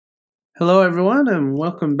Hello everyone and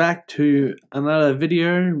welcome back to another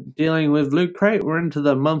video dealing with Loot Crate. We're into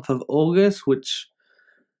the month of August, which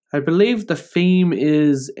I believe the theme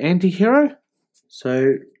is Anti-Hero.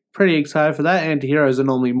 So pretty excited for that. Anti-Heroes are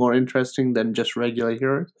normally more interesting than just regular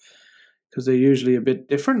heroes because they're usually a bit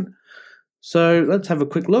different. So let's have a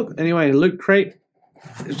quick look. Anyway, Loot Crate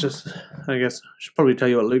is just, I guess I should probably tell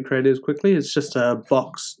you what Loot Crate is quickly. It's just a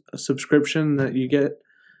box subscription that you get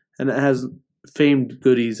and it has themed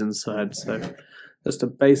goodies inside. So just a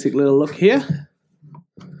basic little look here,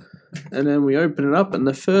 and then we open it up and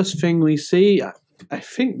the first thing we see, I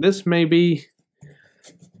think this may be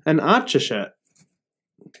an Archer shirt.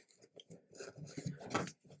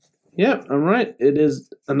 Yep, I'm right, it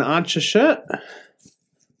is an Archer shirt.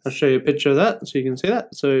 I'll show you a picture of that so you can see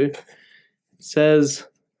that. So it says,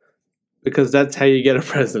 because that's how you get a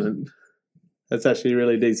president. That's actually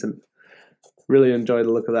really decent. Really enjoy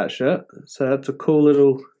the look of that shirt. So that's a cool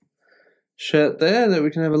little shirt there that we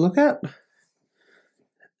can have a look at.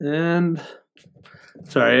 And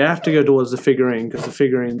sorry, I have to go towards the figurine because the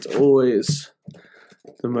figurine's always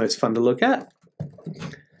the most fun to look at.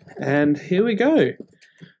 And here we go.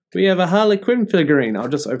 We have a Harley Quinn figurine. I'll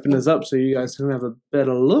just open this up so you guys can have a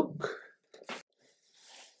better look.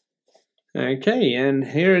 Okay, and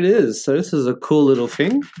here it is. So this is a cool little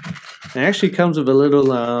thing. It actually comes with a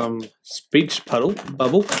little speech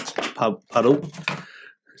bubble. It's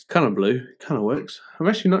kind of blue, kind of works. I'm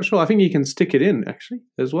actually not sure. I think you can stick it in actually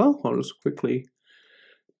as well. I'll just quickly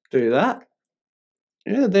do that.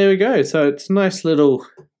 Yeah, there we go. So it's a nice little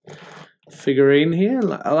figurine here.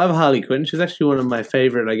 I love Harley Quinn. She's actually one of my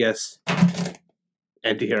favorite, I guess,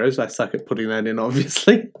 anti-heroes. I suck at putting that in,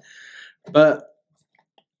 obviously. But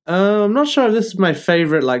I'm not sure if this is my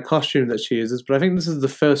favorite costume that she uses, but I think this is the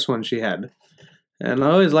first one she had. And I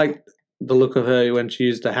always liked the look of her when she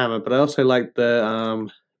used the hammer, but I also liked the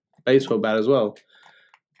baseball bat as well.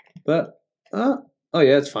 But, oh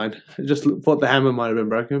yeah, it's fine. I just thought the hammer might have been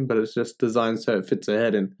broken, but it's just designed so it fits her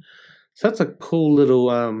head in. So that's a cool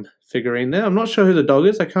little figurine there. I'm not sure who the dog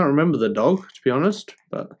is. I can't remember the dog, to be honest,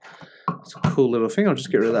 but it's a cool little thing. I'll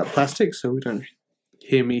just get rid of that plastic so we don't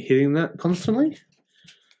hear me hitting that constantly.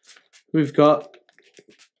 We've got,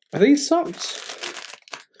 are these socks?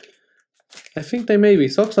 I think they may be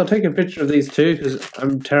socks. I'll take a picture of these too because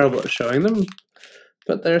I'm terrible at showing them.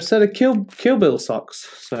 But they're a set of Kill Bill socks.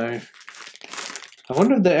 So I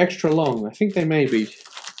wonder if they're extra long. I think they may be.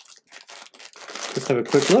 Let's have a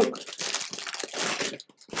quick look.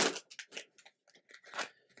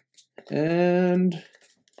 And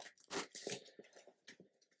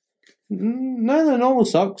no, they're normal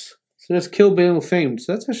socks. So it's Kill Bill themed.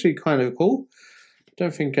 So that's actually kind of cool.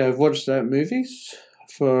 Don't think I've watched that movies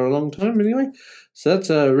for a long time anyway. So that's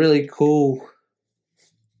a really cool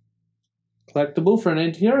collectible for an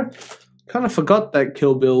anti-hero. Kind of forgot that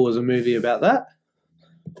Kill Bill was a movie about that.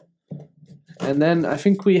 And then I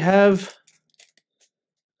think we have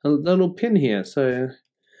a little pin here. So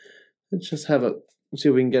let's just have a, let's see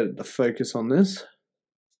if we can get the focus on this.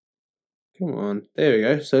 Come on, there we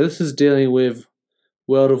go. So this is dealing with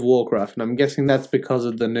World of Warcraft, and I'm guessing that's because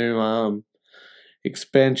of the new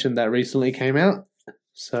expansion that recently came out.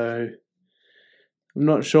 So I'm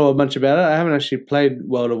not sure much about it. I haven't actually played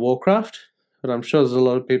World of Warcraft, but I'm sure there's a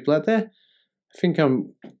lot of people out there. I think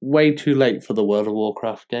I'm way too late for the World of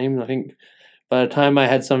Warcraft game. I think by the time I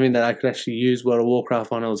had something that I could actually use World of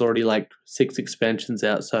Warcraft on, it was already like 6 expansions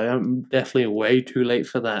out, so I'm definitely way too late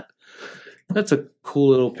for that. That's a cool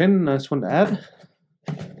little pin, nice one to add.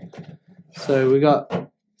 So we got,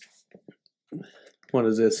 what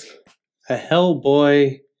is this? A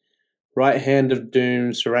Hellboy Right Hand of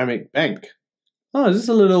Doom ceramic bank. Oh, is this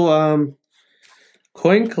a little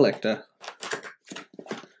coin collector?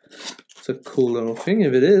 It's a cool little thing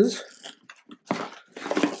if it is.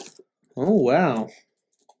 Oh wow.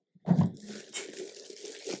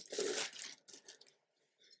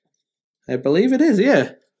 I believe it is,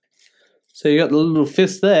 yeah. So you got the little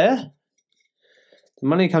fist there. The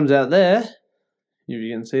money comes out there, if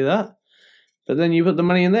you can see that. But then you put the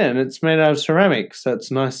money in there, and it's made out of ceramic, so it's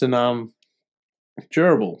nice and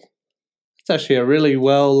durable. It's actually a really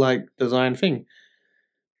well designed thing.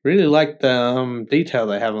 Really like the detail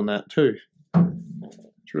they have on that too.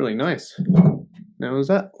 It's really nice. Now, is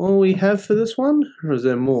that all we have for this one, or is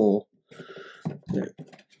there more? Yeah.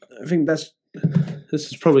 I think this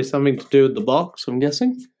is probably something to do with the box, I'm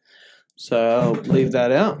guessing. So I'll leave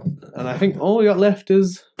that out. And I think all we got left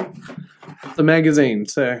is the magazine.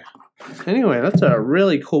 So anyway, that's a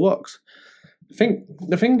really cool box. I think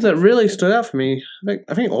the things that really stood out for me,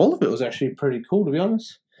 I think all of it was actually pretty cool, to be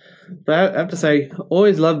honest. But I have to say,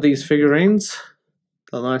 always loved these figurines.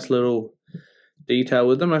 a nice little detail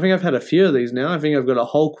with them. I think I've had a few of these now. I think I've got a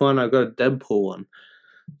Hulk one, I've got a Deadpool one.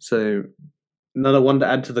 So another one to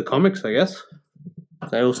add to the comics, I guess.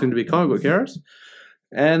 They all seem to be comic book heroes.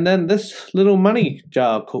 And then this little money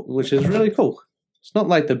jar, which is really cool. It's not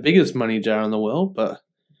like the biggest money jar in the world, but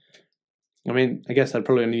I mean, I guess I'd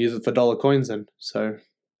probably only use it for dollar coins then. So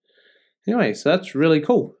anyway, so that's really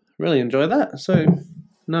cool. Really enjoy that. So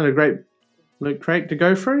another great loot crate to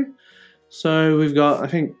go through. So we've got, I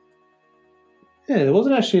think, yeah, it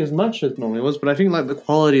wasn't actually as much as it normally was, but I think like the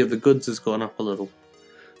quality of the goods has gone up a little.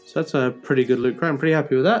 So that's a pretty good loot crate. I'm pretty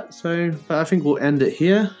happy with that. So, but I think we'll end it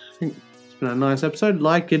here. I think it's been a nice episode.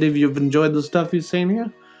 Like it if you've enjoyed the stuff you've seen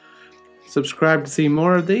here. Subscribe to see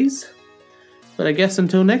more of these. But I guess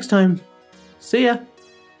until next time, see ya!